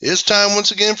It's time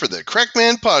once again for the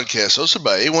Crackman Podcast, hosted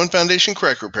by A1 Foundation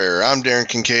Crack Repair. I'm Darren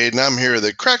Kincaid, and I'm here with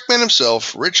the Crackman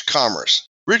himself, Rich Commerce.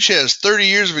 Rich has 30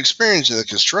 years of experience in the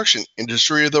construction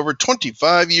industry with over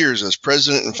 25 years as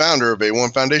president and founder of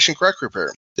A1 Foundation Crack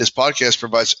Repair. This podcast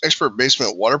provides expert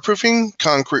basement waterproofing,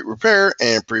 concrete repair,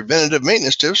 and preventative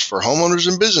maintenance tips for homeowners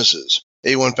and businesses.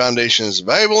 A1 Foundation's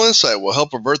valuable insight will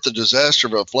help avert the disaster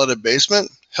of a flooded basement,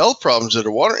 health problems due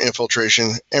to water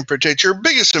infiltration, and protect your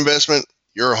biggest investment,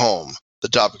 your home. The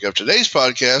topic of today's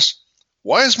podcast: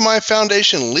 why is my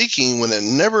foundation leaking when it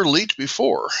never leaked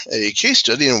before? A case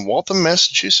study in Waltham,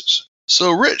 Massachusetts.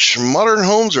 So, Rich, modern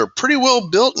homes are pretty well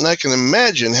built, and I can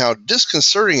imagine how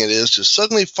disconcerting it is to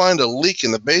suddenly find a leak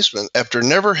in the basement after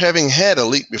never having had a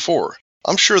leak before.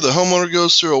 I'm sure the homeowner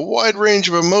goes through a wide range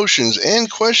of emotions and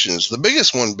questions, the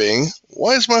biggest one being,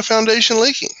 why is my foundation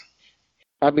leaking?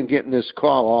 I've been getting this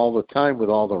call all the time with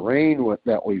all the rain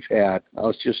that we've had. I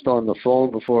was just on the phone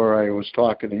before I was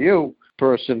talking to you. A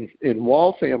person in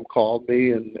Waltham called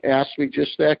me and asked me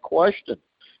just that question.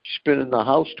 She's been in the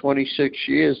house 26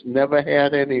 years, never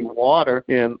had any water,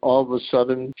 and all of a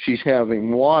sudden she's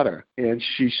having water. And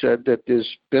she said that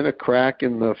there's been a crack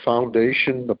in the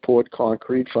foundation, the poured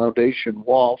concrete foundation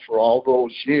wall for all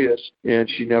those years, and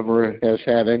she never has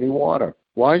had any water.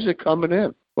 Why is it coming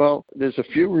in? Well, there's a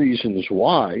few reasons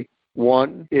why.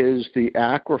 One is the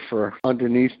aquifer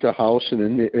underneath the house and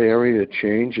in the area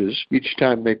changes. Each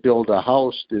time they build a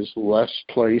house, there's less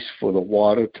place for the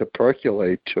water to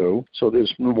percolate to, so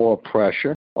there's more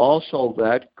pressure. Also,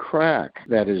 that crack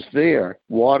that is there,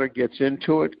 water gets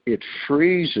into it, it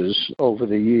freezes over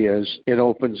the years, it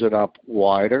opens it up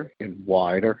wider and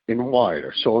wider and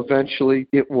wider. So eventually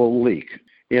it will leak.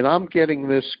 And I'm getting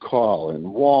this call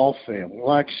in Waltham,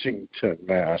 Lexington,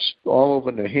 Mass, all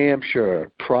over New Hampshire,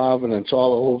 Providence,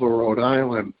 all over Rhode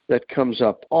Island. That comes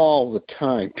up all the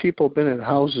time. People have been in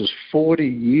houses 40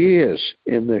 years,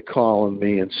 and they're calling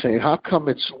me and saying, how come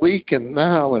it's leaking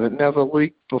now and it never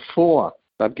leaked before?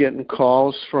 I'm getting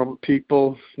calls from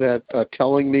people that are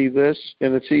telling me this,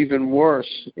 and it's even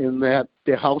worse in that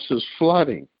their house is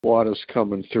flooding. Water's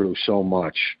coming through so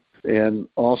much. And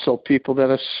also people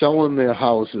that are selling their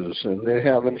houses and they're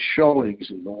having showings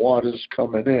and the water's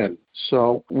coming in.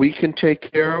 So we can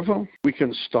take care of them. We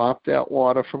can stop that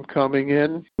water from coming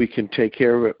in. We can take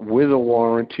care of it with a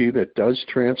warranty that does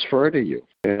transfer to you.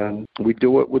 And we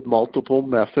do it with multiple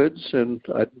methods, and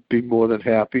I'd be more than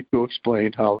happy to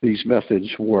explain how these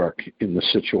methods work in the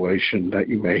situation that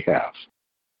you may have.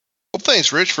 Well,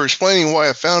 thanks, Rich, for explaining why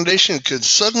a foundation could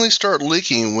suddenly start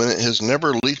leaking when it has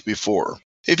never leaked before.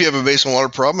 If you have a basement water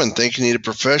problem and think you need a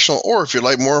professional, or if you'd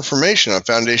like more information on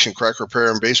foundation crack repair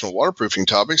and basement waterproofing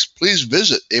topics, please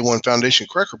visit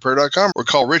a1foundationcrackrepair.com or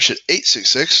call Rich at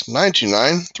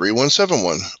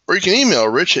 866-929-3171. Or you can email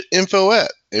Rich at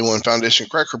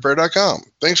info@a1foundationcrackrepair.com.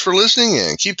 Thanks for listening,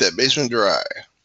 and keep that basement dry.